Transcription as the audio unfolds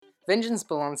vengeance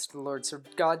belongs to the Lord, so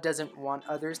God doesn't want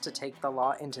others to take the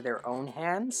law into their own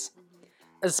hands,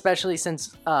 especially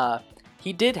since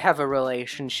he did have a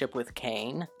relationship with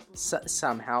Cain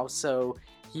somehow, so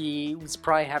he was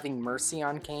probably having mercy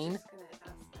on Cain.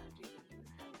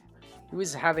 He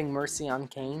was having mercy on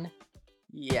Cain?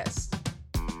 Yes.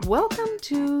 Welcome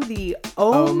to the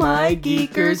Oh My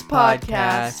Geekers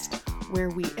podcast, where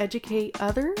we educate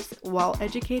others while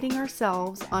educating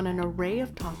ourselves on an array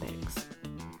of topics.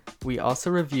 We also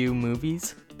review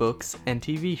movies, books, and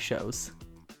TV shows.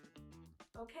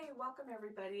 Okay, welcome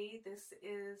everybody. This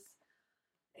is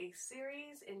a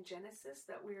series in Genesis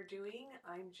that we're doing.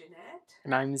 I'm Jeanette.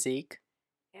 And I'm Zeke.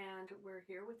 And we're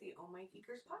here with the Oh My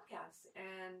Geekers podcast.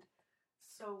 And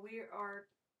so we are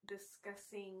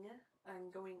discussing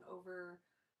and going over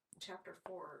chapter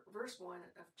 4, verse 1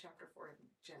 of chapter 4 of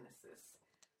Genesis.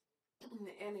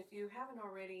 And if you haven't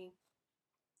already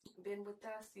been with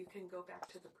us, you can go back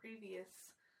to the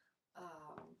previous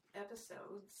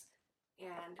episodes,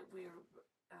 and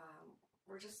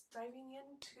we're just diving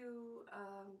into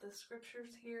the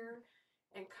scriptures here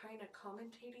and kind of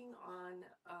commentating on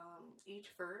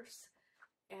each verse.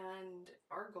 And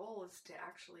our goal is to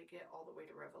actually get all the way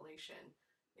to Revelation.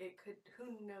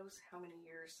 Who knows how many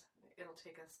years it'll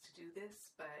take us to do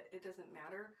this, but it doesn't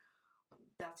matter.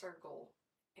 That's our goal,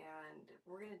 and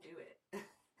we're going to do it.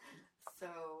 So,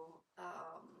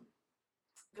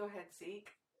 go ahead, Zeke.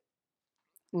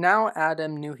 Now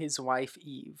Adam knew his wife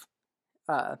Eve.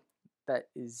 That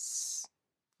is,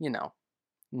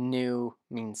 new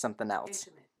means something else.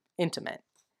 Intimate.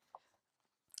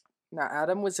 Now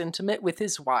Adam was intimate with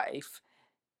his wife,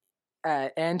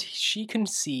 and she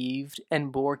conceived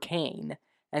and bore Cain,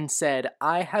 and said,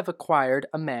 I have acquired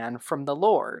a man from the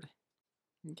Lord.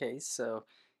 Okay, so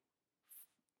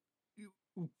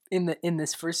in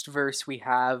this first verse we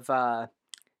have,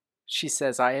 she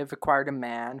says, I have acquired a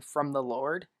man from the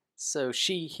Lord. So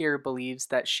she here believes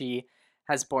that she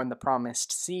has borne the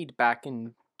promised seed back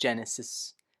in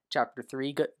Genesis chapter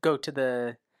 3. Go to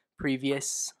the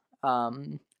previous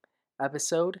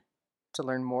episode to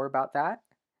learn more about that.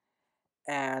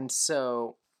 And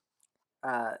so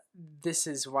this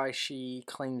is why she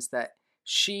claims that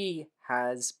she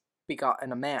has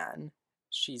begotten a man.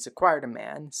 She's acquired a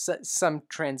man. Some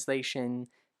translations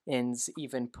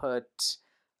even put,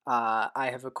 I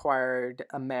have acquired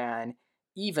a man,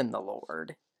 even the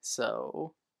Lord.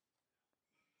 So,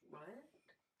 What?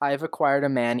 I have acquired a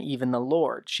man, even the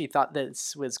Lord. She thought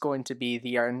this was going to be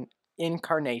the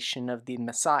incarnation of the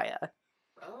Messiah.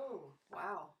 Oh,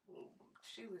 wow.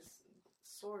 She was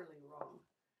sorely wrong.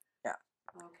 Yeah.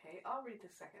 Okay, I'll read the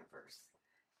second verse.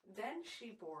 Then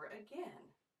she bore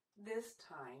again, this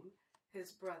time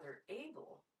his brother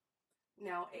Abel.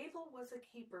 Now Abel was a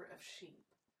keeper of sheep,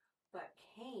 but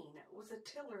Cain was a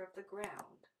tiller of the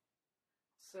ground.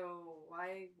 So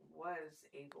why was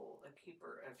Abel a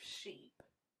keeper of sheep?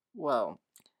 Well,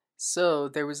 so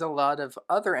there was a lot of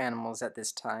other animals at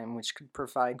this time which could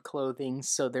provide clothing,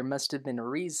 so there must have been a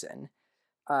reason.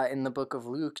 In the book of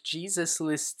Luke, Jesus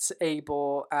lists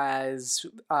Abel as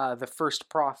the first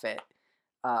prophet.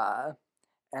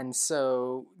 And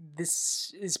so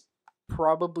this is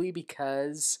probably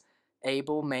because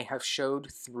Abel may have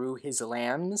showed through his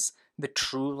lambs the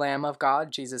true Lamb of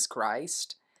God, Jesus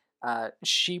Christ.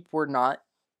 Sheep were not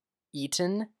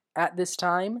eaten at this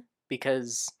time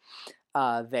because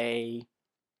they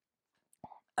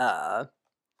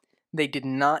did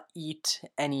not eat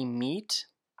any meat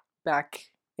back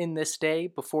in this day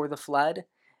before the flood,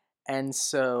 and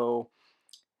so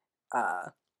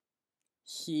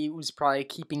he was probably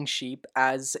keeping sheep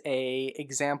as a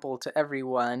example to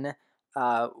everyone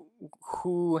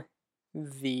who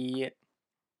the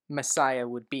Messiah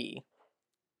would be.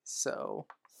 So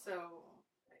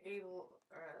Abel,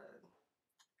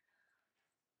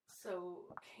 so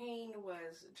Cain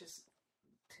was just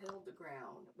tilled the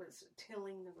ground. Was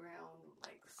tilling the ground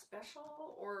like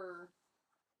special, or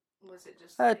was it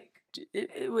just like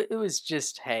it was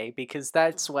just hay, because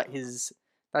that's what his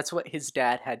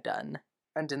dad had done.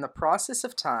 And in the process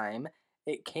of time,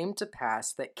 it came to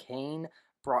pass that Cain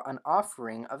brought an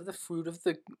offering of the fruit of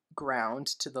the ground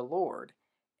to the Lord.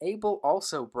 Abel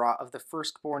also brought of the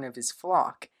firstborn of his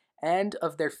flock and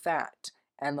of their fat,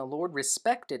 and the Lord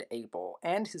respected Abel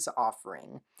and his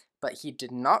offering, but he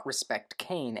did not respect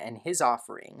Cain and his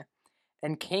offering.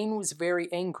 And Cain was very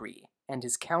angry, and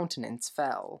his countenance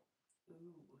fell.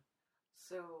 Ooh.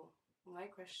 So my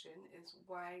question is,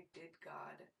 why did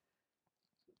God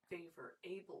favor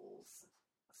Abel's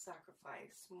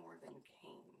sacrifice more than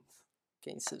Cain's?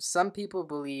 Okay, so some people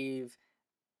believe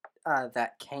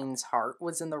that Cain's heart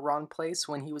was in the wrong place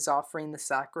when he was offering the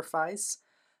sacrifice.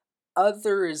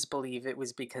 Others believe it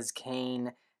was because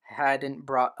Cain hadn't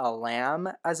brought a lamb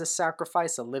as a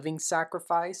sacrifice, a living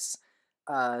sacrifice,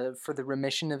 for the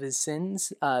remission of his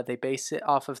sins. They base it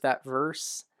off of that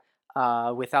verse.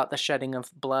 Without the shedding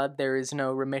of blood, there is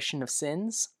no remission of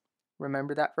sins.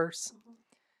 Remember that verse? Mhm.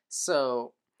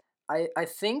 So I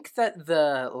think that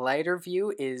the lighter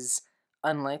view is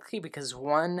unlikely because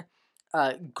one,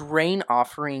 grain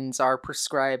offerings are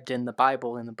prescribed in the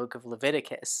Bible in the book of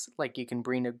Leviticus. Like you can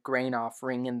bring a grain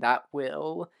offering and that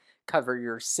will cover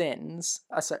your sins,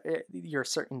 your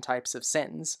certain types of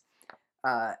sins.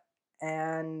 Uh,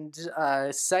 and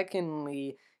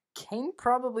secondly, Cain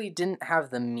probably didn't have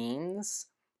the means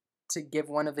to give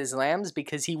one of his lambs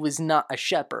because he was not a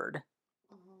shepherd.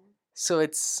 Mhm.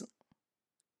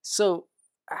 So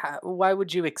why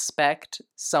would you expect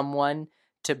someone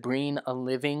to bring a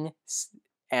living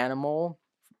animal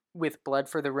with blood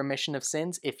for the remission of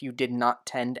sins if you did not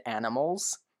tend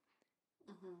animals?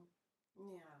 Mhm.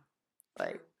 Yeah.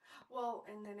 Like, True. Well,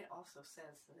 and then it also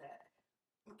says that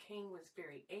Cain was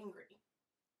very angry.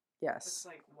 It's yes.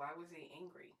 like, why was he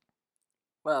angry?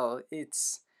 Well,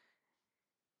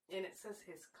 And it says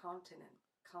his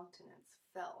countenance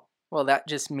fell. well, that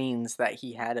just means that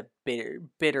he had a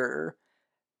bitter.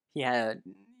 He had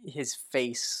his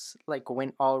face like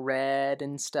went all red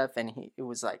and stuff, and it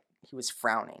was like he was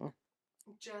frowning.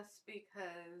 Just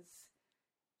because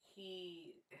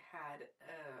he had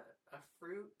a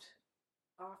fruit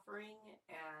offering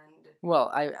and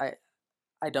Well,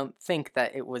 I don't think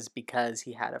that it was because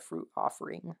he had a fruit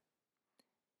offering.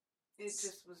 it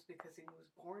just was because he was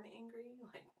born angry.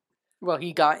 Like, Well, he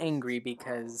what got was his angry problem? He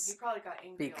because probably got angry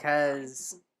all the because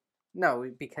time.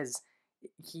 no, because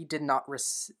he did not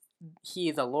he,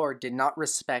 the Lord, did not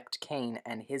respect Cain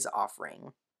and his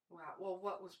offering. Wow. Well,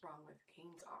 what was wrong with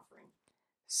Cain's offering?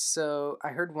 So I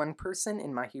heard one person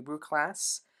in my Hebrew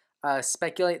class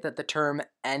speculate that the term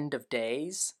 "end of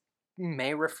days"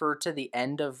 may refer to the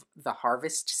end of the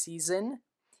harvest season.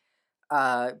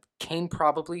 Cain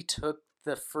probably took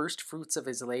the first fruits of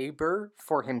his labor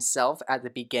for himself at the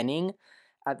beginning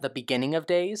of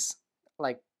days,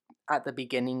 like at the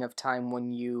beginning of time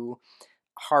when you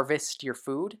harvest your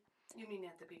food. You mean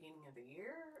at the beginning of the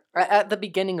year? At the Or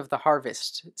beginning of the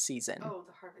harvest season. oh,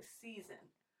 the harvest season.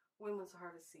 When was the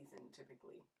harvest season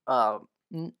typically? Uh,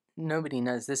 Nobody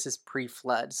knows. This is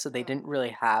pre-flood, so they Oh, didn't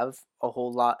really have a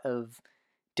whole lot of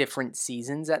different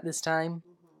seasons at this time.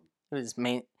 mm-hmm. It was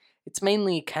It's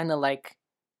mainly kind of like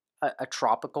a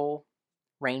tropical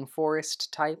rainforest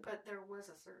type. But there was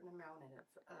a certain amount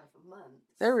of months.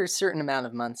 There were a certain amount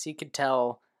of months. You could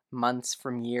tell months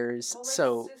from years. Well, let's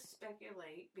So just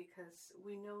speculate because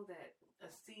we know that a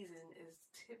season is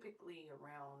typically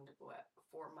around what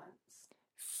 4 months.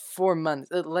 4 months,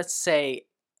 let's say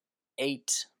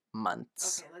 8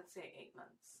 months. Okay, let's say 8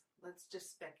 months. Let's just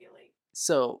speculate.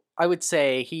 So I would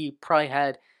say he probably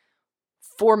had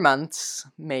 4 months,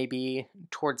 maybe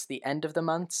towards the end of the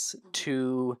months,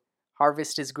 to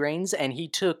harvest his grains, and he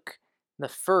took the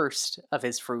first of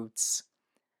his fruits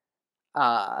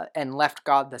and left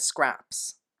God the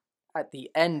scraps at the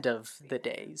end of the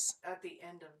days, At the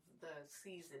end of the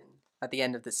season. at the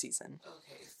end of the season.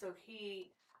 Okay,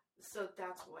 so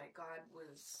that's why God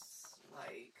was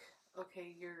like,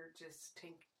 okay, you're just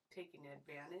taking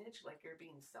advantage, like you're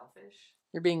being selfish.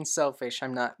 You're being selfish.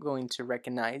 I'm not going to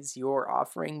recognize your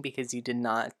offering because you did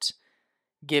not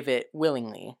give it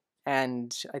willingly.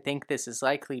 And I think this is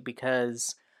likely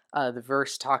because the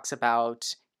verse talks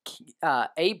about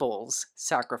Abel's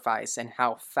sacrifice and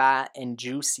how fat and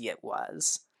juicy it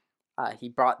was. He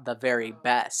brought the very He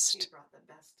best. brought the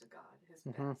best to God, his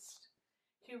Mhm. best.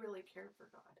 He really cared for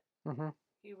God. Mm-hmm.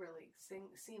 He really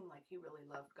seemed like he really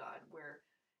loved God. Where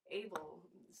Abel,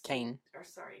 Cain.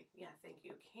 Thank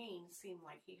you. Cain seemed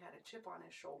like he had a chip on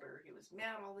his shoulder. He was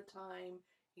mad all the time.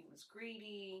 He was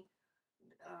greedy.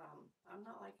 I'm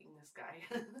not liking this guy.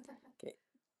 Okay.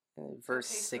 Verse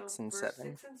Okay, 6 so and verse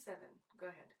 7. 6 and 7. Go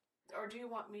ahead. Or do you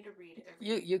want me to read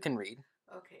everything? You can read.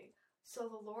 Okay. So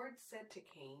the Lord said to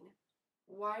Cain,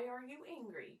 "Why are you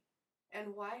angry?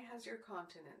 And why has your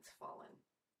countenance fallen?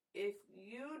 If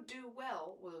you do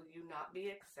well, will you not be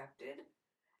accepted?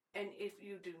 And if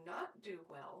you do not do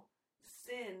well,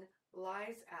 sin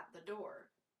lies at the door,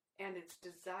 and its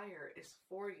desire is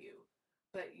for you,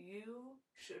 but you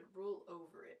should rule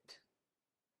over it."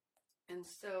 And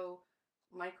so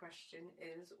my question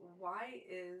is, why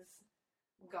is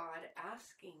God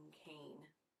asking Cain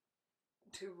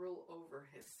to rule over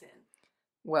his sin?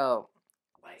 Well,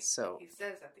 Like so he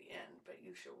says at the end, but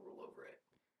you shall rule over it.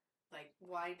 Like,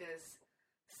 why does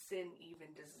sin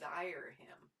even desire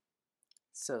him.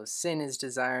 So sin is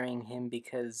desiring him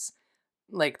because,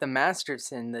 like the master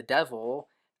sin, the devil,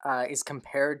 is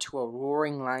compared to a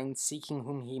roaring lion seeking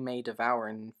whom he may devour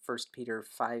in 1 Peter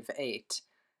 5:8.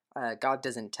 God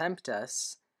doesn't tempt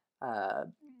us.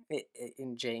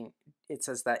 It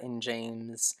says that in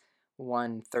James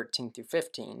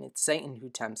 1:13-15. It's Satan who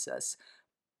tempts us.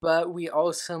 But we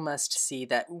also must see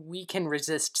that we can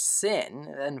resist sin.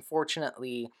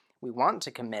 Unfortunately, we want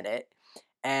to commit it.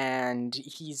 And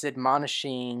he's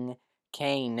admonishing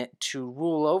Cain to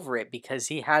rule over it because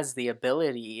he has the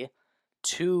ability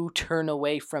to turn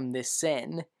away from this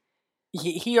sin.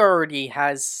 He already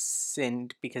has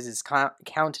sinned because his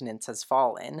countenance has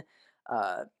fallen.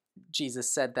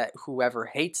 Jesus said that whoever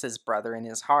hates his brother in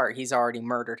his heart, he's already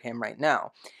murdered him right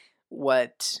now.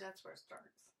 That's where it starts.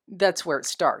 That's where it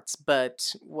starts.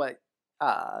 But what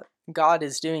God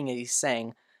is doing is he's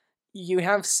saying, you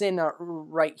have sin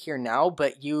right here now,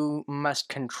 but you must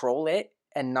control it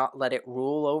and not let it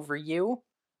rule over you.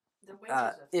 The wages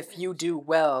of If sin, you do too.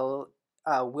 well,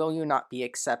 will you not be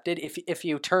accepted? If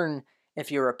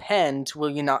you repent, will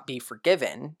you not be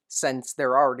forgiven? Since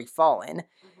they're already fallen,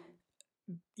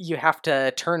 you have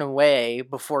to turn away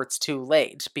before it's too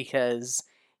late because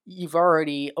you've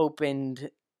already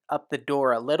opened up the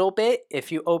door a little bit.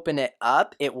 If you open it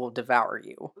up, it will devour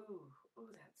you. Ooh,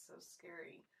 that's so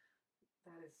scary.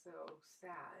 That is so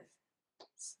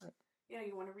sad. Yeah,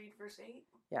 you want to read verse 8?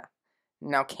 Yeah.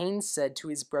 Now Cain said to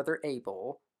his brother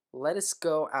Abel, "Let us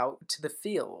go out to the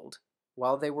field."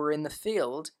 While they were in the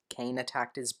field, Cain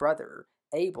attacked his brother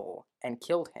Abel and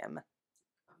killed him.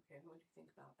 Okay, what do you think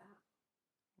about that?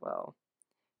 Well,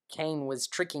 Cain was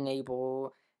tricking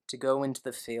Abel to go into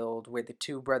the field where the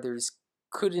two brothers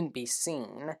couldn't be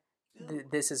seen.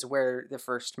 This is where the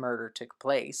first murder took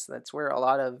place. That's where a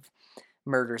lot of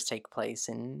murders take place,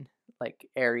 in like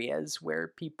areas where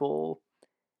people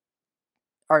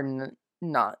are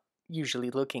not usually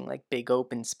looking, like big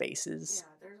open spaces.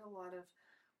 Yeah, there's a lot of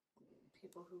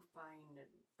people who find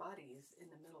bodies in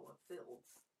the middle of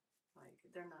fields. Like,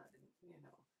 they're not,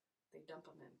 they dump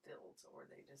them in fields, or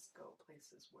they just go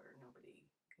places where nobody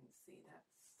can see.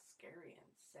 That's scary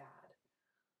and sad.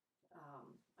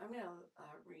 I'm going to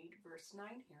read verse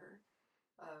 9 here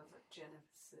of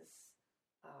Genesis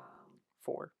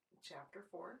 4. Chapter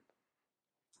 4.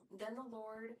 Then the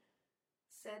Lord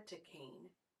said to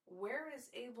Cain, "Where is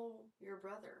Abel, your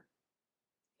brother?"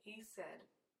 He said,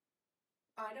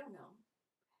 "I don't know.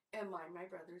 Am I my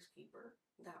brother's keeper?"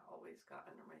 That always got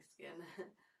under my skin.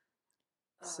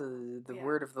 So the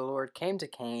word of the Lord came to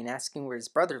Cain, asking where his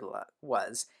brother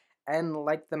was. And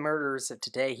like the murderers of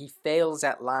today, he fails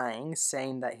at lying,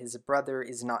 saying that his brother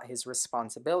is not his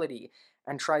responsibility,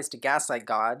 and tries to gaslight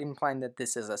God, implying that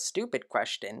this is a stupid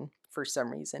question for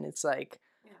some reason. It's like,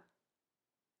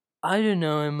 I don't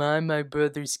know, am I my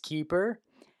brother's keeper?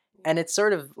 And it's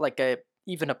sort of like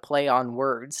even a play on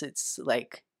words. It's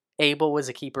like Abel was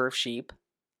a keeper of sheep,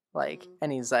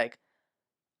 and he's like,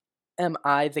 am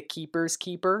I the keeper's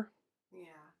keeper?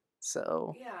 Yeah.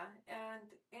 So yeah,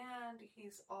 and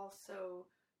he's also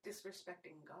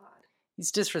disrespecting God.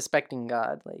 He's disrespecting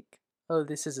God. Like, oh,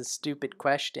 this is a stupid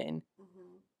question.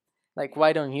 Mm-hmm. Like,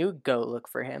 why don't you go look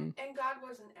for him? And God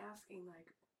wasn't asking,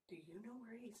 like, do you know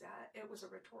where he's at? It was a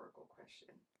rhetorical question.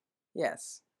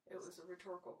 Yes. It was a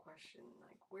rhetorical question,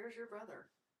 like, where's your brother?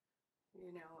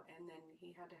 And then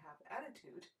he had to have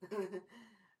attitude.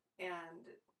 And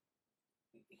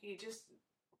it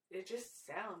just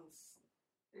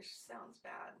sounds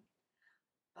bad.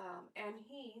 And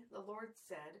the Lord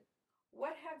said,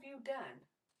 "What have you done?"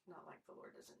 Not like the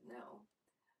Lord doesn't know.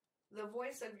 "The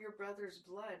voice of your brother's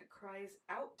blood cries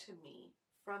out to me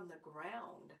from the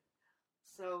ground."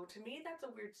 So to me, that's a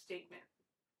weird statement.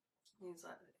 It's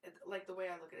like the way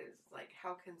I look at it is like,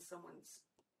 how can someone's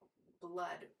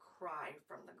blood cry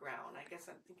from the ground? I guess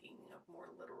I'm thinking of more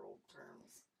literal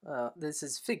terms. This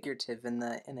is figurative. In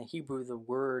the Hebrew, the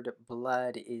word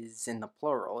blood is in the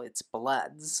plural. It's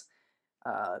bloods.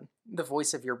 The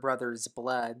voice of your brother's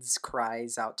bloods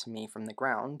cries out to me from the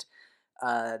ground.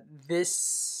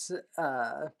 This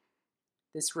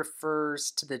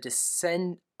refers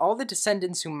to all the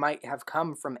descendants who might have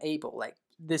come from Abel. Like,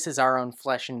 this is our own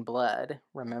flesh and blood.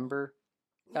 Remember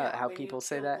how people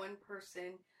say that? One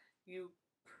person, you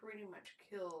pretty much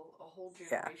kill a whole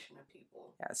generation of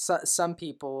people. Yeah, some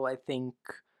people, I think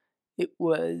it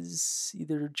was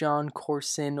either John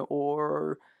Corson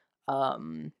or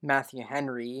Matthew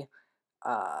Henry,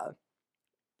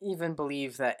 even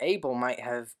believe that Abel might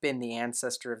have been the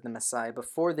ancestor of the Messiah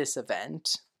before this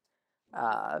event.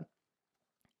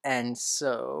 And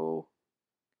so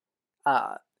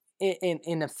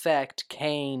in effect,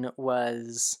 Cain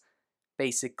was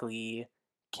basically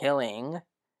killing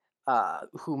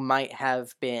who might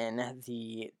have been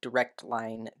the direct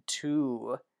line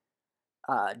to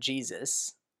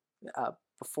Jesus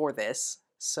before this.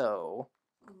 So,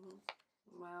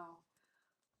 Wow.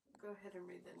 Go ahead and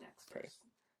read the next okay. verse.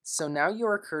 So now you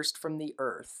are cursed from the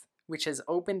earth, which has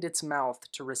opened its mouth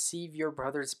to receive your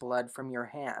brother's blood from your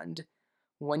hand.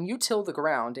 When you till the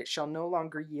ground, it shall no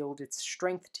longer yield its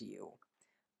strength to you.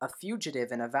 A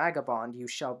fugitive and a vagabond you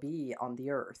shall be on the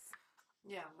earth.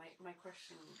 Yeah, my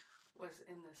question was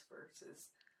in this verse is,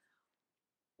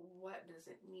 what does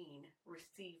it mean,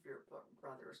 receive your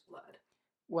brother's blood?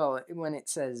 Well, when it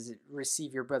says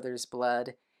receive your brother's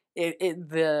blood,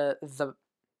 the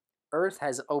earth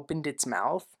has opened its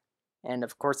mouth, and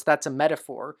of course that's a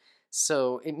metaphor.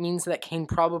 So it means that Cain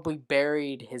probably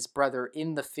buried his brother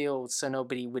in the field so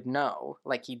nobody would know,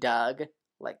 like he dug,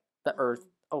 like the earth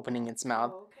opening its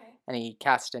mouth, Oh, okay. and he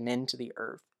cast him into the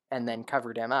earth and then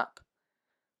covered him up.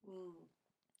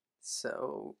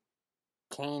 So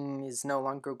Cain is no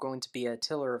longer going to be a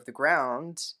tiller of the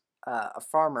ground, a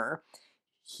farmer.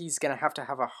 He's going to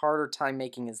have a harder time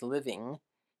making his living.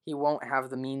 He won't have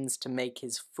the means to make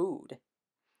his food.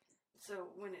 So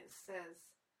when it says,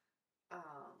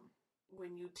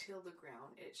 when you till the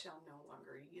ground, it shall no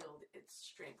longer yield its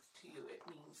strength to you, it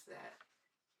means that,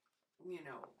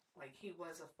 like he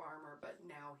was a farmer, but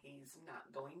now he's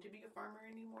not going to be a farmer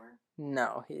anymore?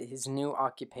 No, his new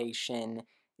occupation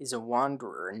is a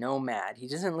wanderer, a nomad. He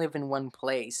doesn't live in one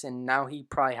place, and now he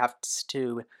probably has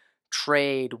to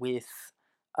trade with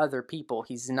other people.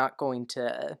 He's not going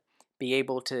to be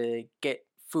able to get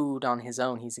food on his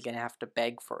own. He's going to have to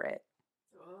beg for it.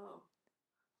 Oh.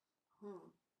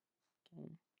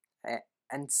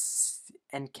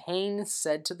 And Cain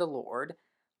said to the Lord,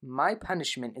 "My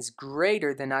punishment is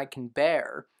greater than I can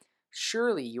bear.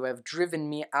 Surely you have driven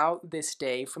me out this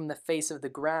day from the face of the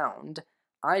ground.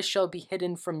 I shall be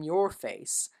hidden from your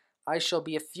face. I shall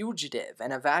be a fugitive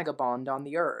and a vagabond on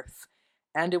the earth.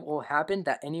 And it will happen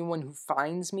that anyone who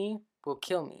finds me will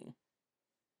kill me."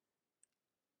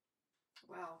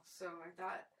 Wow, so I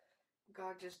thought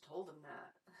God just told him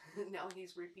that. Now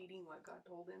he's repeating what God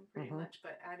told him pretty much,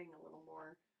 but adding a little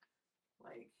more.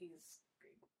 Like he's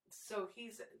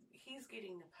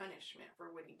getting the punishment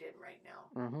for what he did right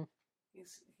now.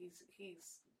 He's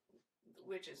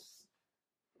which is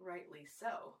rightly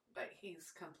so, but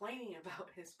he's complaining about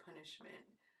his punishment.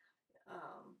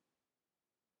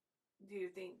 Do you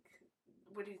think?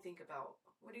 What do you think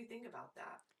about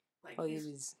that? Like, Well,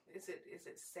 is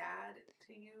it sad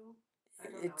to you? I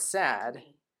don't know. it's sad. To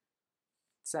me.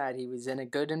 Sad. He was in a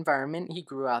good environment he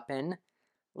grew up in.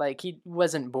 Like, he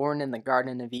wasn't born in the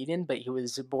Garden of Eden, but he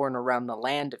was born around the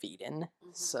land of Eden.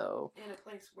 So, in a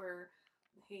place where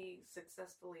he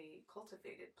successfully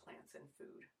cultivated plants and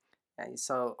food.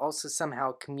 so also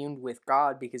somehow communed with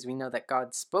God, because we know that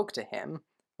God spoke to him.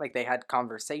 Like, they had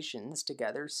conversations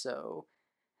together, so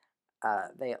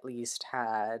they at least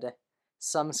had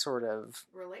some sort of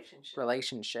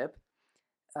relationship.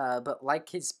 But like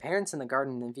his parents in the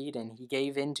Garden of Eden, he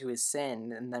gave in to his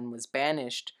sin and then was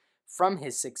banished from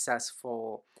his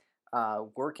successful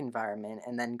work environment,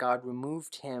 and then God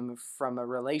removed him from a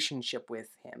relationship with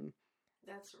him.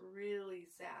 That's really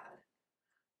sad.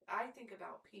 I think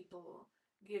about people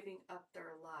giving up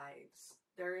their lives,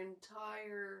 their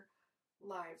entire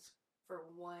lives, for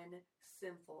one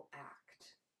sinful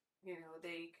act.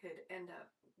 They could end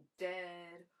up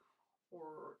dead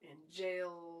or in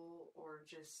jail or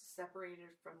just separated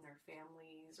from their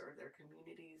families or their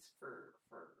communities for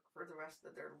the rest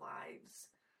of their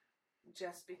lives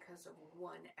just because of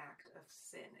one act of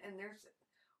sin. And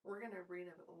we're going to read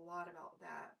a lot about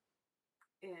that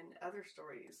in other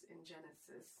stories in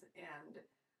Genesis, and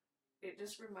it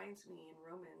just reminds me in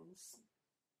Romans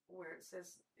where it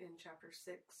says in chapter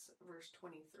 6 verse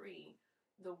 23,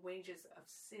 the wages of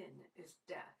sin is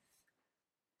death.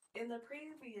 In the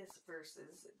previous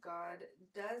verses, God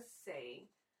does say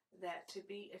that to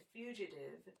be a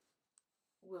fugitive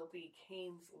will be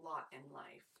Cain's lot in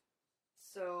life.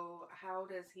 So how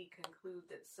does he conclude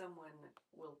that someone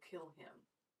will kill him?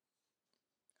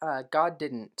 God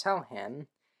didn't tell him.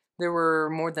 There were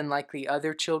more than likely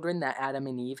other children that Adam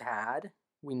and Eve had.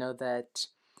 We know that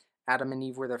Adam and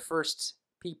Eve were the first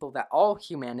people that all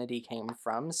humanity came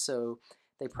from, so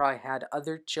they probably had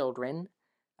other children.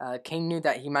 Cain knew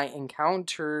that he might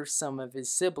encounter some of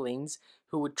his siblings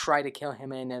who would try to kill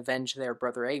him and avenge their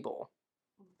brother Abel.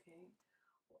 Okay.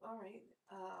 All right.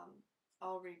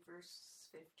 I'll read verse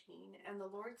 15. And the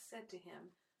Lord said to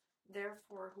him,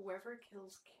 "Therefore, whoever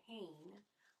kills Cain,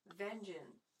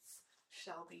 vengeance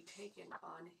shall be taken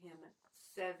on him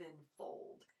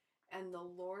sevenfold. And the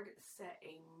Lord set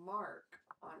a mark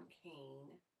on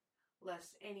Cain,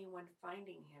 lest anyone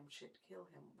finding him should kill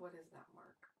him. What is that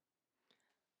mark?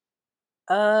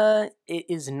 It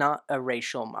is not a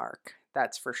racial mark,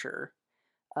 that's for sure.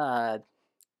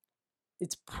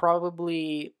 It's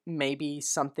probably maybe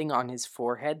something on his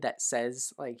forehead that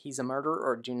says, like, he's a murderer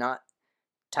or do not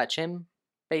touch him,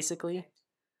 basically. Okay.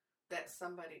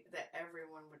 That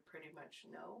everyone would pretty much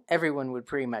know. Everyone would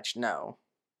pretty much know.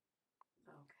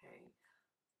 Okay.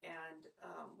 And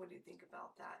what do you think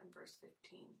about that in verse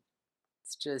 15?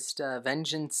 It's just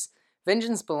vengeance.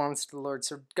 Vengeance belongs to the Lord,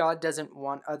 so God doesn't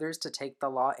want others to take the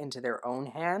law into their own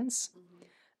hands, Mm-hmm.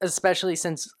 especially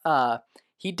since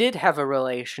he did have a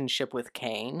relationship with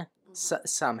Cain Mm-hmm.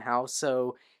 somehow,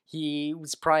 so he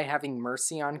was probably having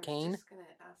mercy on I was Cain. just going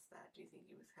to ask that. Do you think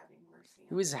he was having mercy on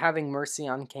He was Cain? having mercy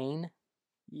on Cain.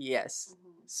 Yes. Mm-hmm.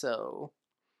 So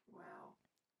Wow.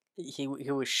 he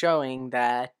was showing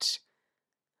that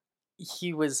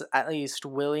he was at least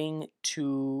willing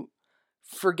to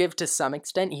forgive to some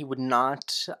extent. He would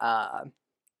not.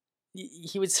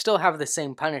 He would still have the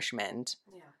same punishment,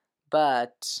 Yeah.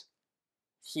 but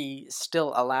he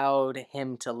still allowed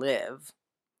him to live.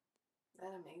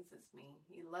 That amazes me.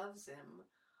 He loves him,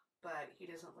 but he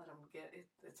doesn't let him get it.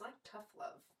 It's like tough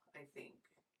love, I think.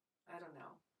 I don't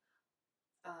know.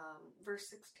 Verse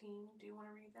 16, do you want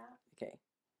to read that? Okay.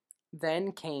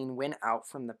 Then Cain went out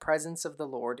from the presence of the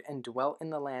Lord and dwelt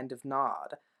in the land of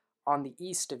Nod, on the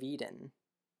east of Eden.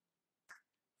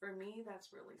 For me,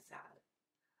 that's really sad.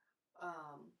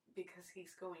 Because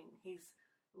he's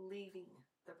leaving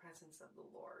the presence of the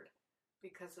Lord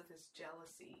because of his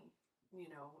jealousy,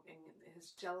 and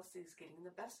his jealousy is getting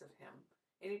the best of him.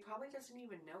 And he probably doesn't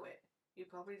even know it. He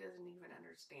probably doesn't even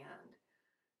understand.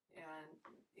 And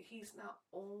he's not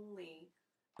only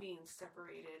being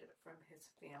separated from his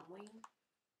family,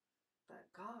 but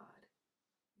God.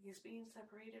 He's being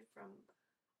separated from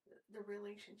the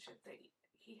relationship that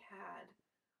he had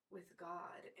with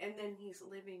God. And then he's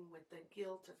living with the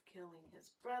guilt of killing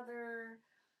his brother.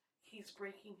 He's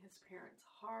breaking his parents'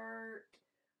 heart.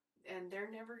 And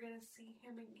they're never going to see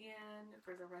him again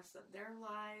for the rest of their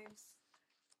lives.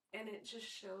 And it just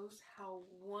shows how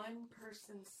one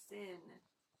person's sin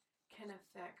can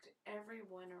affect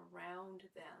everyone around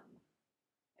them.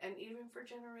 And even for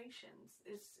generations.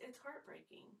 It's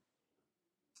heartbreaking.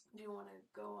 Do you want to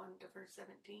go on to verse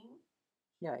 17?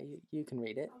 Yeah, you can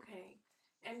read it. Okay.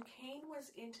 And Cain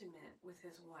was intimate with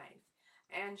his wife,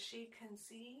 and she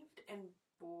conceived and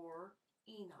bore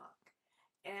Enoch.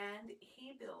 And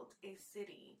he built a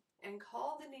city, and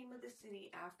called the name of the city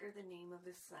after the name of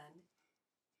his son,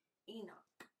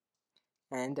 Enoch.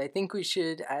 And I think we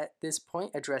should, at this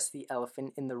point, address the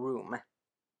elephant in the room.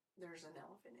 There's an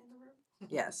elephant in the room?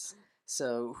 Yes.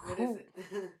 So What is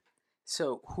it?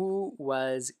 So who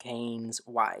was Cain's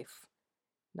wife?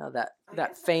 Now I guess that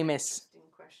that's famous an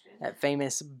interesting question. that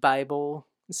famous Bible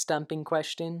stumping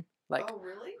question, like Oh,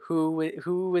 really?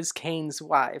 who was Cain's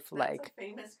wife? That's Like, a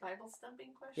famous Bible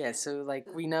stumping question? yeah, so like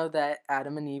we know that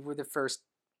Adam and Eve were the first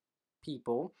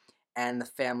people and the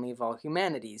family of all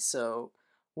humanity. So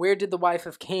where did the wife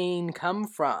of Cain come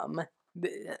from?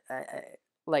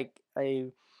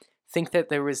 I think that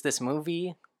there was this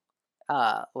movie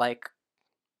like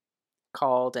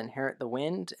called Inherit the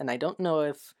Wind, and I don't know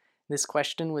if this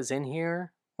question was in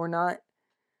here or not.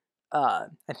 I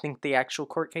think the actual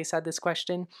court case had this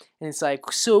question, and it's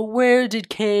like, so where did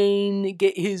Cain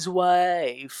get his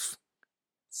wife?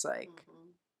 It's like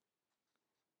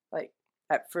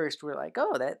at first we're like,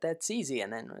 oh, that's easy,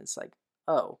 and then it's like,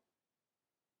 oh,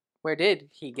 where did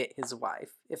he get his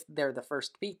wife if they're the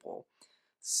first people?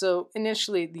 So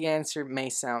initially the answer may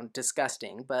sound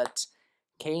disgusting, but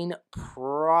Cain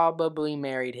probably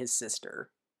married his sister.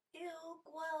 Ew,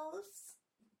 gross.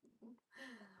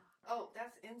 Oh,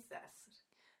 that's incest.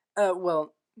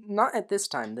 Well, not at this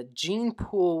time. The gene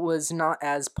pool was not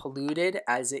as polluted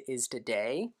as it is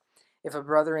today. If a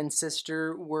brother and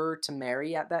sister were to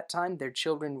marry at that time, their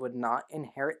children would not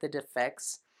inherit the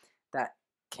defects that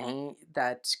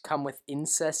come with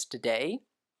incest today.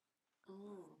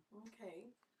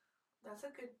 Okay, that's a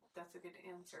good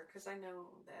answer, because I know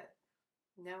that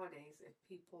nowadays if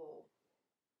people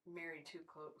marry too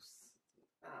close,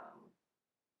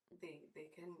 they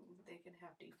can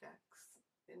have defects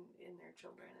in their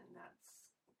children, and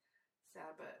that's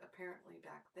sad. But apparently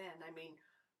back then, I mean,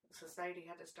 society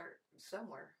had to start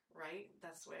somewhere, right?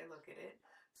 That's the way I look at it.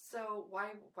 So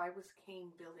why was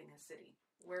Cain building a city?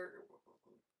 Where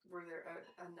were there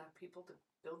enough people to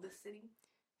build this city?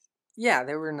 Yeah,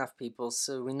 there were enough people,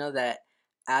 so we know that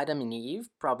Adam and Eve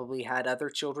probably had other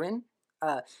children.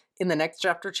 In the next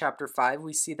chapter, chapter 5,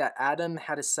 we see that Adam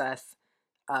had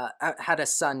had a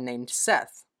son named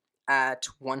Seth at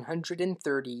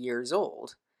 130 years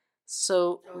old.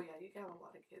 So, Oh yeah, you got a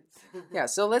lot of kids. yeah,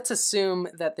 so let's assume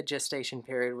that the gestation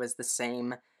period was the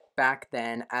same back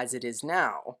then as it is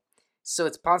now. So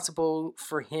it's possible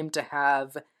for him to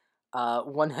have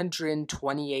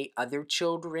 128 other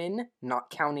children, not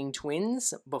counting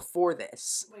twins, before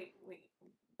this. Wait,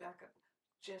 back up.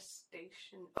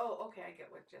 Gestation. Oh, okay, I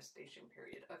get what gestation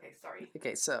period. Okay, sorry.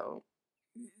 Okay, so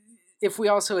if we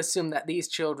also assume that these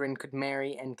children could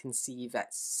marry and conceive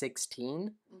at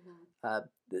 16, Mm-hmm.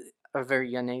 a very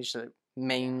young age,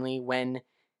 mainly when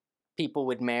people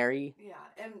would marry. Yeah,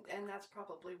 and that's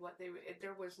probably what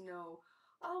there was no,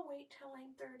 I'll wait till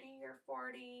I'm 30 or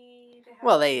 40 to have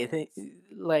Well, kids.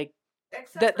 like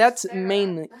Except for that's Sarah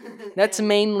mainly and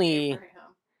mainly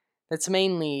Abraham. that's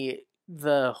mainly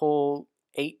the whole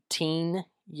 18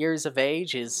 years of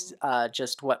age is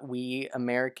just what we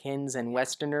Americans and Yeah.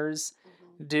 Westerners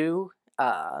Mm-hmm. do.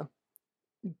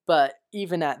 But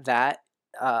even at that,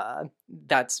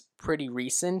 that's pretty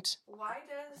recent. Why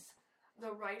does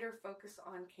the writer focus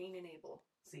on Cain and Abel?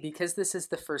 See? Because this is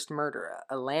the first murder,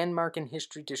 a landmark in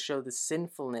history to show the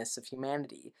sinfulness of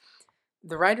humanity.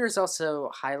 The writer is also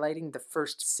highlighting the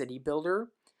first city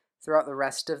builder. Throughout the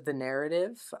rest of the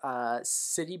narrative,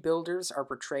 city builders are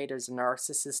portrayed as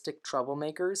narcissistic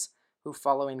troublemakers who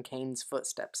follow in Cain's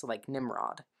footsteps, like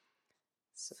Nimrod.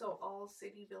 So all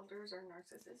city builders are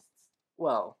narcissists?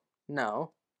 Well,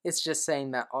 no. It's just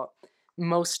saying that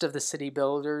most of the city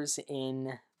builders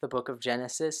in the book of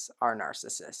Genesis are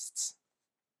narcissists.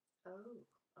 Oh,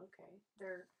 okay.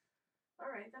 They're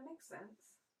all right. That makes sense.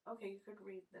 Okay, you could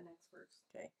read the next verse.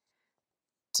 Okay.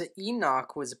 To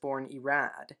Enoch was born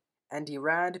Irad, and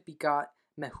Irad begot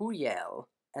Mehujael,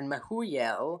 and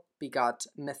Mehujael begot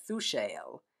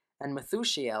Methushael, and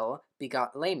Methushael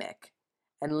begot Lamech.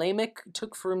 And Lamech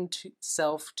took for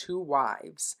himself 2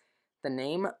 wives. The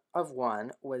name of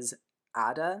one was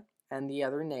Ada, and the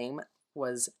other name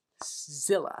was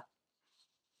Zillah.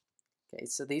 Okay,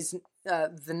 so these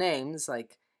the names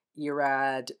like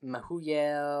Irad,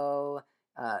 Mehujael,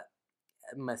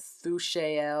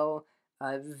 Methushael.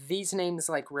 These names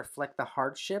like reflect the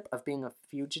hardship of being a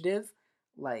fugitive,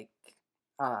 like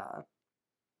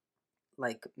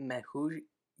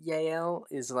Mehujael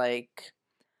is like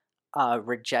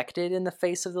rejected in the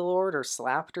face of the Lord or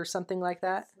slapped or something like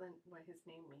that. That's what his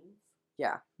name means.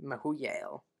 Yeah,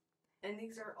 Mehujael. And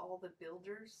these are all the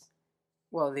builders.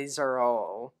 Well, these are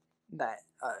all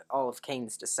of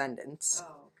Cain's descendants.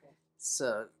 Oh, okay.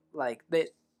 So like they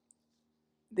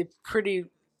pretty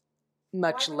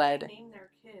much Why led. would they name their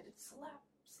kid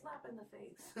slap in the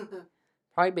face?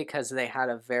 Probably because they had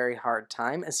a very hard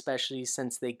time, especially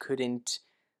since they couldn't,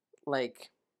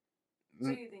 like... So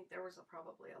you think there was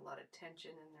probably a lot of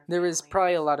tension in their There was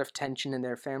probably a lot of tension in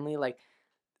their family. Like,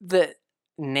 the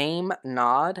name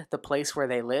Nod, the place where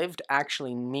they lived,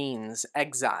 actually means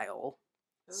exile.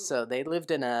 Ooh. So they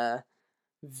lived in a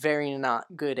very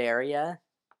not good area.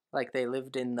 Like, they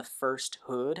lived in the first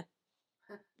hood,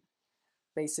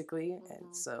 basically. Mm-hmm.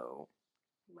 And so...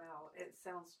 Wow, it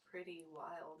sounds pretty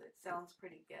wild. It sounds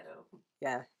pretty ghetto.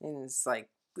 Yeah, and it's like,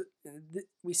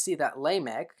 we see that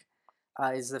Lamech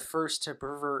is the first to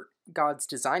pervert God's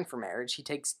design for marriage. He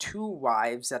takes 2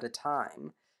 wives at a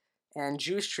time. And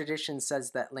Jewish tradition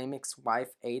says that Lamech's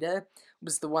wife, Ada,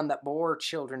 was the one that bore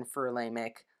children for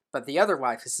Lamech, but the other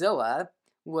wife, Zillah,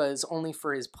 was only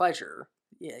for his pleasure.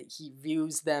 He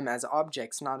views them as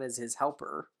objects, not as his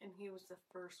helper. And he was the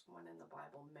first one in the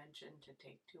Bible mentioned to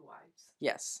take 2 wives.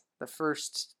 Yes, the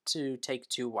first to take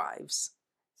 2 wives.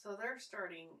 So they're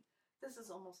starting, this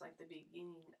is almost like the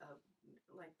beginning of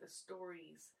like the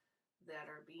stories that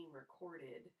are being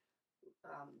recorded.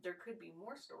 There could be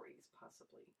more stories,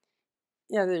 possibly.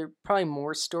 Yeah, there are probably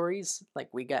more stories. Like,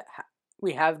 we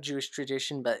have Jewish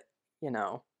tradition, but, we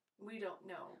don't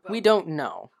know. We don't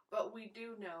know. But we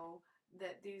do know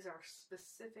that these are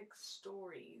specific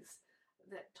stories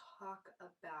that talk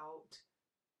about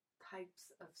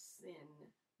types of sin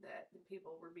that the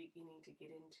people were beginning to get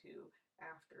into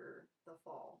after the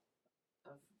fall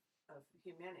of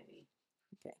humanity.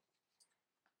 Okay.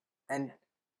 And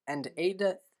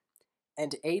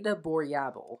Ada bore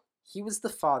Yabal. He was the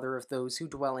father of those who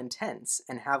dwell in tents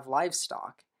and have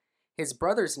livestock. His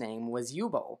brother's name was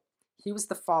Jubal. He was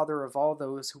the father of all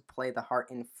those who play the harp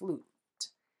and flute.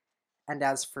 And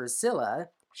as for Zillah,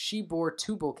 she bore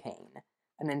Tubal-Cain,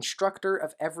 an instructor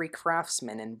of every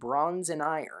craftsman in bronze and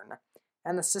iron,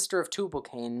 and the sister of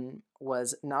Tubal-Cain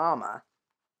was Naamah.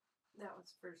 That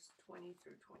was verse 20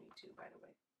 through 22, by the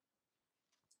way.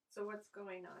 So what's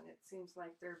going on? It seems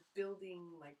like they're building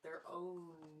like their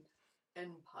own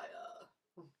empire.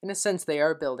 In a sense, they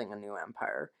are building a new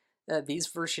empire. These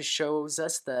verses shows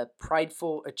us the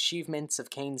prideful achievements of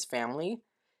Cain's family,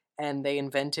 and they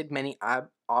invented many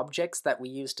objects that we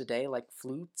use today, like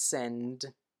flutes and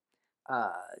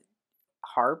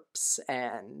harps,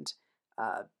 and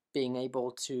being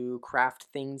able to craft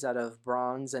things out of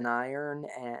bronze and iron,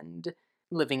 and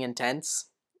living in tents.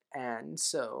 And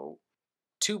so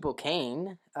Tubal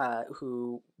Cain,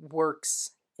 who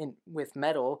works with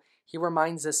metal, he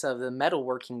reminds us of the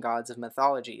metalworking gods of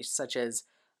mythology, such as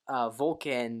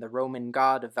Vulcan, the Roman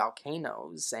god of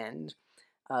volcanoes, and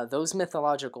those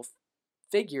mythological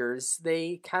figures.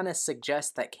 They kind of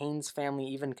suggest that Cain's family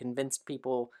even convinced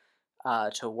people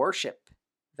to worship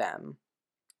them.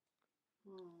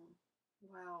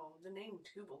 Wow, the name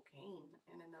Tubal Cain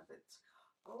in and of its.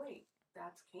 Oh wait,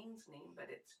 that's Cain's name, but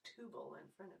it's Tubal in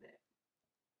front of it.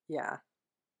 Yeah.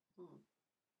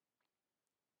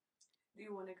 Do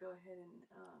you want to go ahead and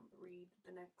read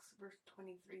the next verse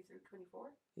 23 through 24?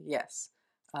 Yes.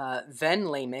 Then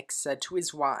Lamech said to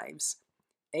his wives,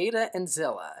 Ada and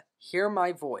Zillah, hear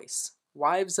my voice.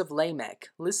 Wives of Lamech,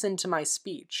 listen to my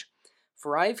speech.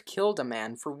 For I've killed a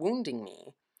man for wounding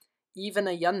me, even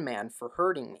a young man for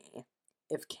hurting me.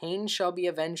 If Cain shall be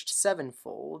avenged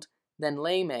sevenfold, then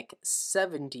Lamech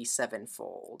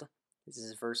 77-fold. This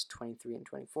is verse 23 and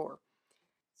 24.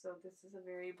 So this is a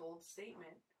very bold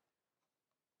statement.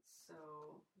 So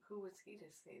who was he to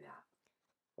say that?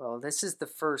 Well, this is the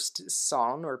first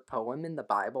song or poem in the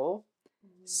Bible.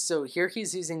 Mm-hmm. So here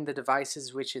he's using the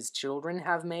devices which his children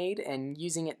have made and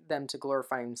using them to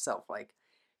glorify himself. Like,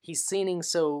 he's singing,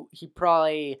 so he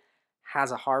probably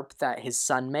has a harp that his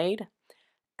son made.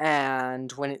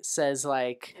 And when it says,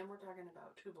 like... And we're talking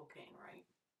about Tubal Cain, right?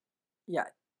 Yeah.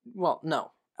 Well,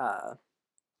 no.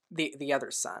 The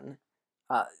other son.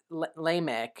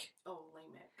 Lamech. Oh,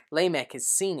 Lamech. Lamech is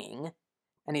singing,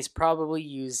 and he's probably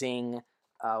using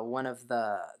one of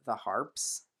the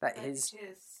harps that but his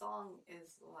song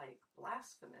is like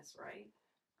blasphemous, right?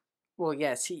 Well,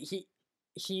 yes,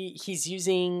 he's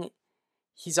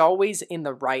always in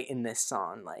the right in this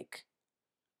song, like,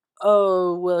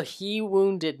 oh, well, he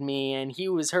wounded me and he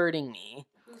was hurting me.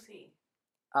 Who's he?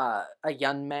 A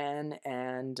young man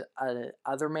and a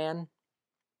other man.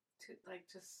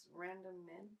 Just random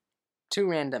men? Two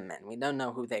random men. We don't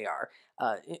know who they are.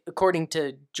 According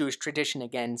to Jewish tradition,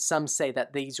 again, some say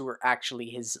that these were actually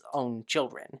his own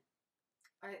children.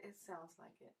 It sounds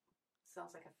like it.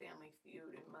 Sounds like a family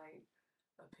feud, in my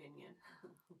opinion.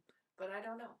 But I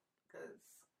don't know, because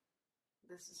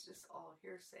this is just all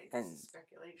hearsay. This is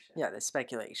speculation. Yeah, the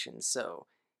speculation. So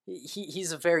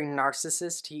he's a very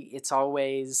narcissist. It's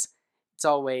always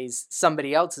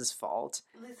somebody else's fault.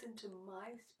 Listen to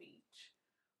my speech.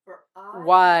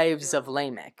 Wives of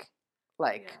Lamech.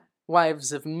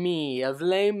 Wives of me, of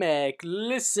Lamech,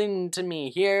 listen to me,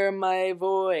 hear my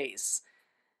voice.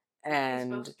 And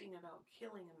he's boasting about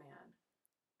killing a man.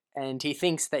 And he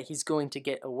thinks that he's going to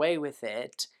get away with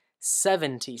it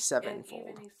 77-fold. And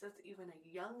even he says, even a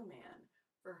young man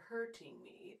for hurting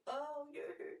me. Oh,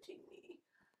 you're hurting me.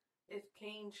 If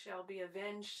Cain shall be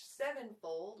avenged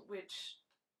sevenfold, which,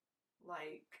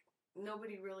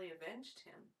 nobody really avenged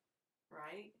him,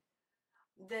 right?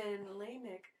 Then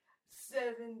Lamech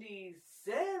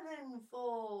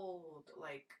 77-fold.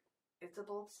 It's a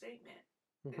bold statement.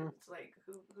 Mm-hmm. It's like,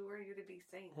 who are you to be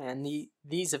saying this? And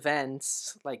these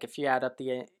events, if you add up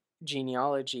the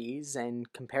genealogies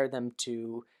and compare them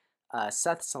to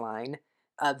Seth's line,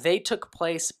 they took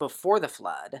place before the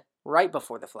flood, right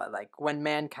before the flood, when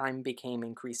mankind became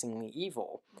increasingly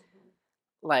evil.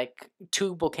 Mm-hmm.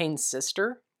 Tubal Cain's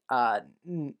sister,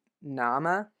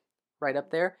 Naamah, right up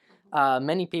there. Mm-hmm.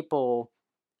 Many people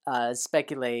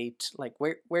speculate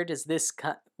where does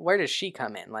she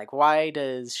come in? Why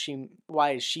is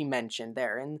she mentioned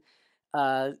there? And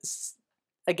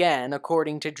again,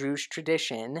 according to Jewish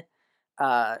tradition,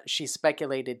 she's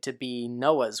speculated to be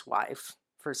Noah's wife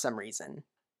for some reason.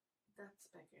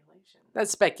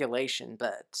 That's speculation,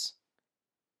 but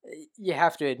you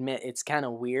have to admit it's kind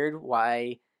of weird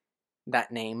why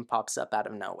that name pops up out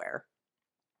of nowhere.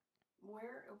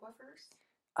 Where? What verse?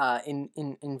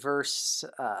 In verse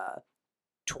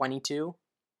 22.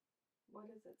 What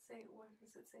does it say? What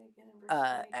does it say again in verse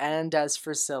 22? And as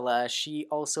for Scylla, she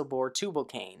also bore Tubal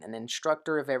Cain, an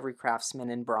instructor of every craftsman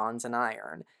in bronze and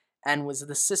iron, and was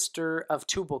the sister of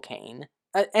Tubal Cain.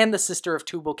 And the sister of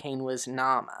Tubal Cain was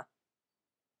Naamah.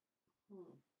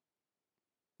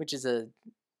 Which is a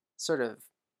sort of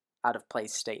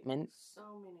out-of-place statement. So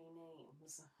many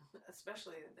names.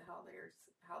 especially how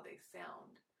they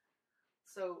sound.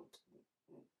 So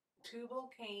Tubal,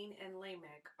 Cain, and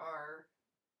Lamech are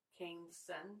Cain's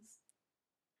sons,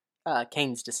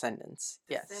 Cain's descendants.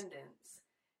 Yes. descendants,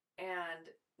 and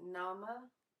Nama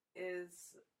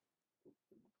is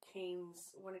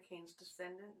one of Cain's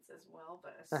descendants as well,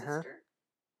 but a sister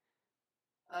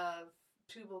of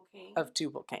Tubal Cain. Of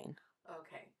Tubal Cain.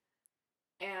 Okay,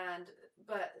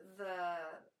 but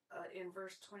in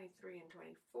verse 23 and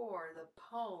 24, the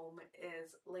poem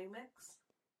is Lamech's.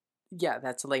 Yeah,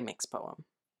 that's Lamech's poem.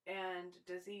 And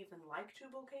does he even like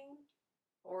Tubal Cain?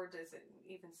 Or does it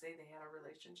even say they had a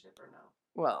relationship or no?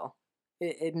 Well,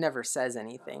 it never says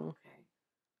anything. Oh, okay.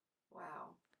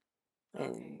 Wow.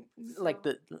 And Okay. like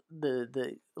the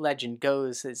legend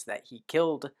goes is that he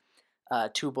killed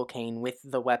Tubal Cain with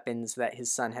the weapons that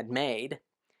his son had made,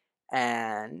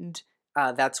 and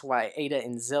that's why Ada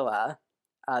and Zillah,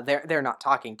 they're not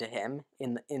talking to him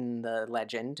in the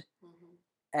legend.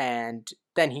 Mm-hmm. And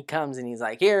then he comes and he's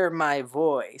like, "Hear my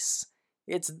voice.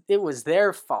 It was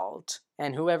their fault,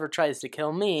 and whoever tries to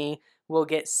kill me will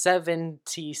get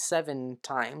 77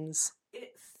 times."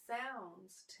 It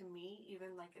sounds to me,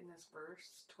 even like in this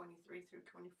verse 23 through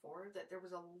 24, that there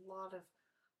was a lot of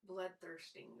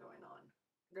bloodthirsting going on.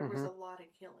 There was a lot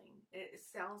of killing. It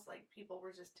sounds like people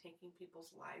were just taking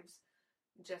people's lives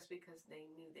just because they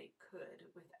knew they could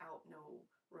without no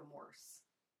remorse.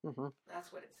 Mm-hmm.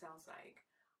 That's what it sounds like.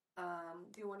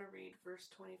 Do you want to read verse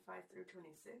 25 through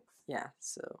 26? Yeah,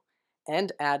 so.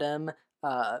 And Adam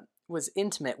was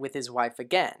intimate with his wife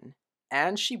again,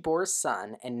 and she bore a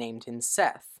son and named him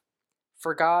Seth.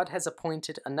 For God has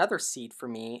appointed another seed for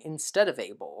me instead of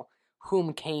Abel,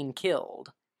 whom Cain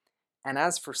killed. And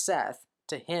as for Seth,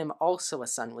 to him also a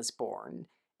son was born,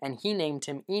 and he named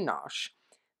him Enosh.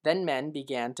 Then men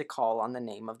began to call on the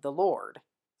name of the Lord.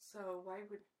 So why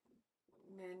would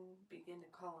men begin to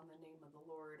call on the name of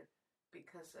the Lord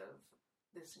because of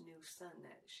this new son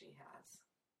that she has?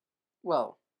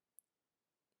 Well,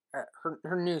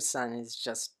 her new son is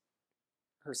just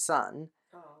her son,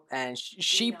 and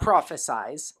she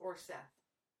prophesies. Or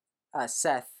Seth.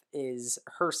 Seth is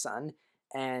her son,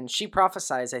 and she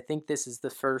prophesies. I think this is the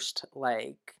first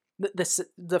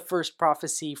the first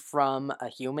prophecy from a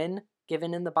human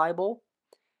given in the Bible,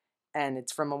 and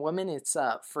it's from a woman. It's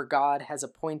for God has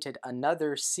appointed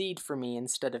another seed for me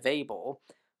instead of Abel,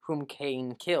 whom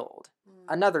Cain killed.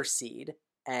 Another seed,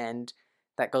 and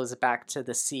that goes back to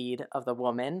the seed of the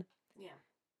woman. Yeah.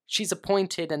 She's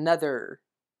appointed another.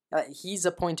 He's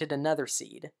appointed another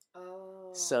seed.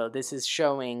 Oh. So this is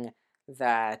showing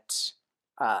that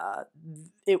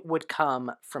it would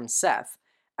come from Seth.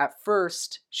 At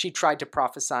first, she tried to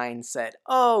prophesy and said,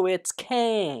 "Oh, it's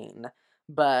Cain,"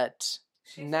 but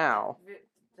she now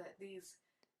that these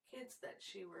kids that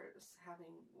she was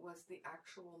having was the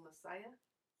actual Messiah.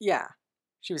 Yeah,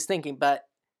 she was thinking, but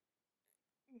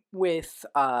with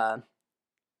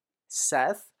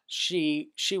Seth,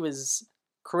 she was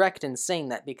correct in saying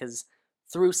that because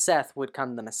through Seth would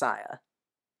come the Messiah.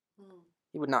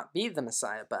 He would not be the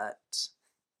Messiah, but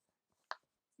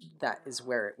that is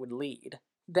where it would lead.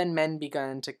 Then men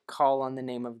began to call on the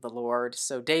name of the Lord.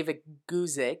 So David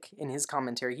Guzik, in his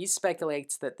commentary, he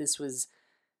speculates that this was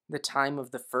the time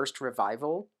of the first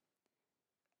revival,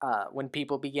 when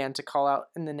people began to call out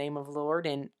in the name of the Lord.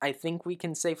 And I think we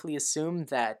can safely assume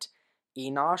that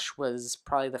Enosh was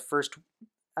probably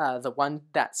the one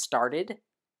that started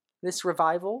this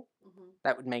revival. Mm-hmm.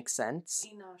 That would make sense.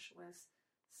 Enosh was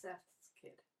Seth's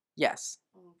kid. Yes.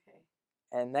 Okay.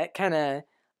 And that kind of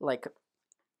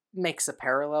makes a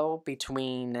parallel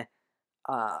between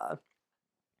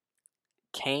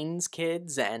Cain's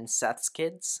kids and Seth's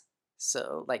kids.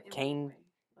 So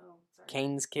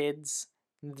Cain's kids,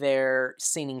 they're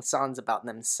singing songs about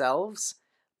themselves,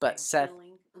 but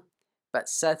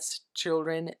Seth's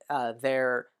children,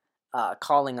 they're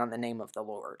calling on the name of the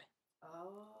Lord.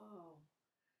 Oh,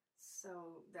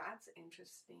 so that's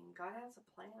interesting. God has a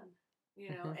plan,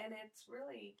 and it's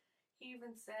really, he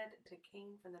even said to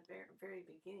Cain from the very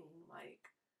beginning,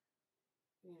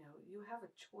 you have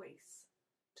a choice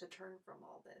to turn from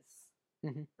all this,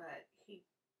 but he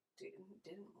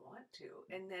didn't want to,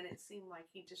 and then it seemed like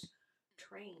he just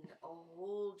trained a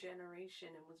whole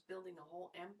generation and was building a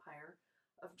whole empire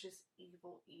of just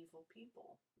evil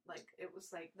people. It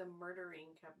was like the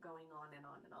murdering kept going on and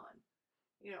on and on,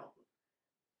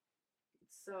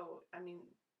 so I mean,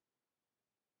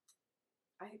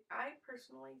 I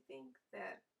personally think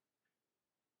that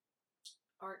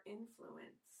our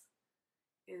influence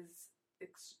is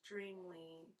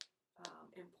extremely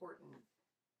important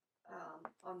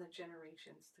on the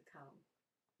generations to come.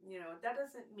 That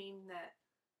doesn't mean that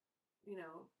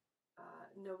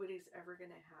nobody's ever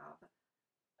going to have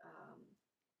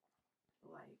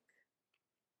like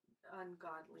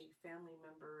ungodly family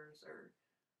members or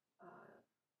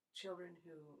children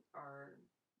who are,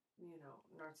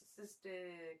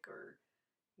 narcissistic or,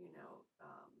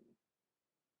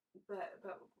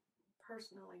 but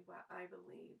personally, what I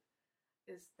believe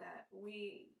is that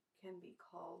we can be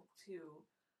called to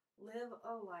live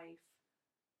a life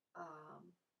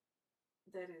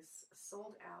that is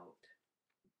sold out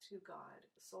to God,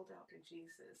 sold out to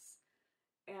Jesus,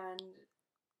 and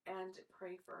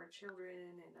pray for our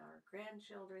children and our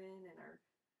grandchildren and our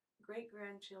great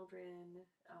grandchildren,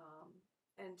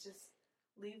 and just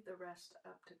leave the rest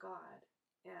up to God.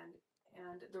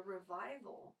 And the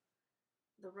revival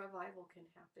can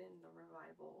happen. The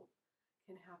revival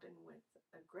can happen with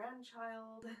a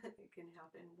grandchild. It can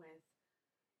happen with,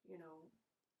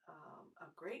 a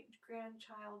great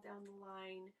grandchild down the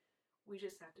line. We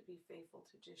just have to be faithful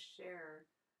to just share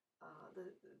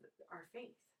our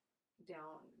faith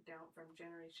down from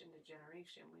generation to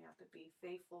generation. We have to be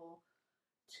faithful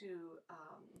to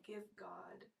give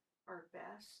God our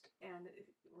best and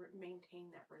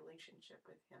maintain that relationship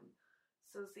with Him.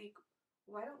 So Zeke,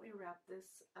 why don't we wrap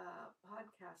this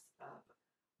podcast up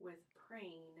with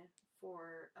praying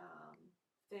for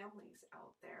families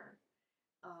out there,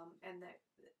 and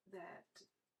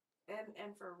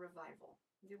and for revival.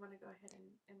 Do you want to go ahead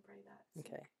and pray that?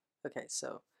 Okay,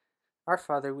 so our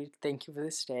Father, we thank you for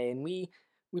this day, and we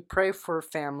pray for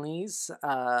families,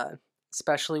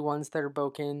 especially ones that are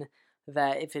broken,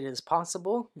 that if it is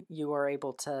possible, you are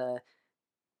able to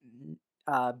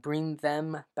bring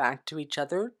them back to each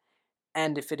other,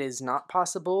 and if it is not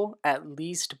possible, at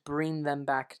least bring them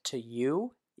back to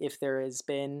you if there has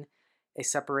been a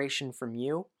separation from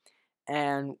you.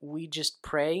 And we just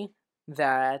pray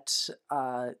that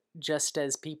just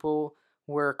as people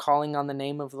were calling on the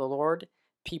name of the Lord,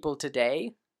 people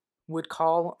today would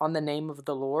call on the name of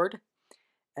the Lord.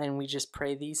 And we just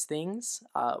pray these things.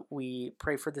 We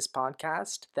pray for this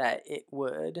podcast that it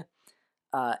would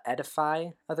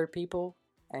edify other people.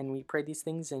 And we pray these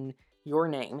things in your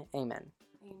name. Amen.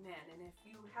 Amen. And if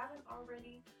you haven't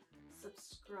already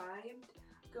subscribed,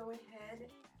 go ahead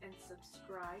and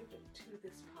subscribe to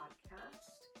this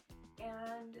podcast.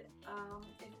 And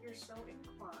if you're so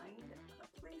inclined,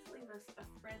 please leave us a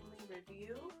friendly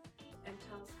review and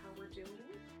tell us how we're doing.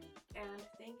 And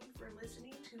thank you for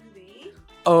listening to the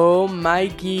Oh My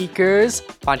Geekers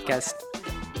podcast.